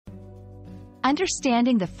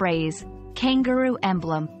Understanding the phrase, kangaroo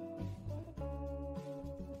emblem.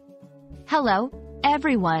 Hello,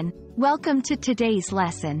 everyone. Welcome to today's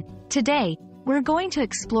lesson. Today, we're going to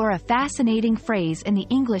explore a fascinating phrase in the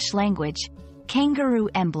English language, kangaroo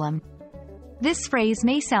emblem. This phrase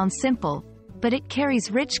may sound simple, but it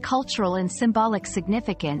carries rich cultural and symbolic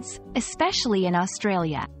significance, especially in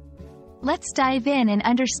Australia. Let's dive in and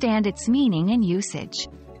understand its meaning and usage.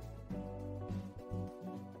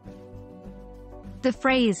 The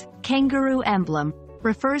phrase, kangaroo emblem,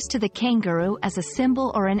 refers to the kangaroo as a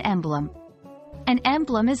symbol or an emblem. An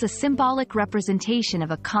emblem is a symbolic representation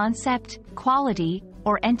of a concept, quality,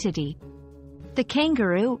 or entity. The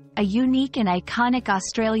kangaroo, a unique and iconic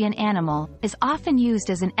Australian animal, is often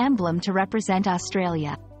used as an emblem to represent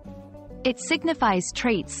Australia. It signifies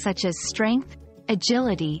traits such as strength,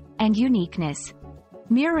 agility, and uniqueness,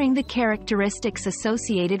 mirroring the characteristics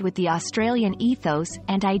associated with the Australian ethos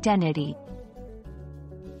and identity.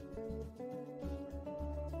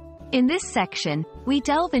 In this section, we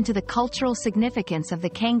delve into the cultural significance of the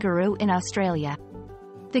kangaroo in Australia.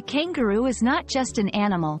 The kangaroo is not just an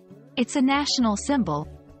animal, it's a national symbol.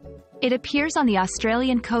 It appears on the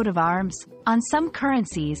Australian coat of arms, on some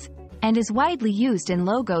currencies, and is widely used in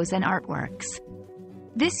logos and artworks.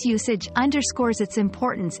 This usage underscores its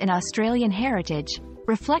importance in Australian heritage,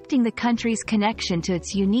 reflecting the country's connection to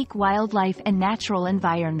its unique wildlife and natural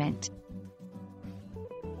environment.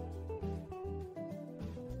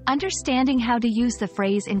 Understanding how to use the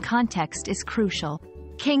phrase in context is crucial.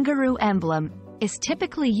 Kangaroo emblem is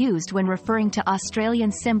typically used when referring to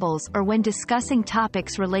Australian symbols or when discussing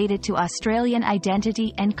topics related to Australian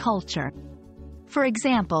identity and culture. For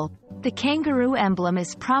example, the kangaroo emblem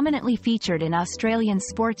is prominently featured in Australian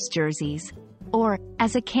sports jerseys, or,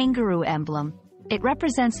 as a kangaroo emblem, it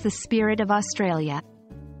represents the spirit of Australia.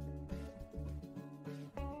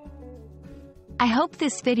 I hope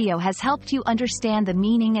this video has helped you understand the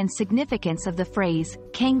meaning and significance of the phrase,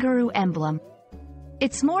 kangaroo emblem.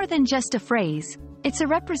 It's more than just a phrase, it's a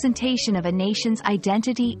representation of a nation's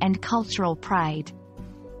identity and cultural pride.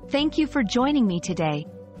 Thank you for joining me today,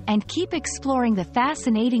 and keep exploring the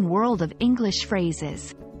fascinating world of English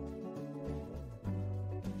phrases.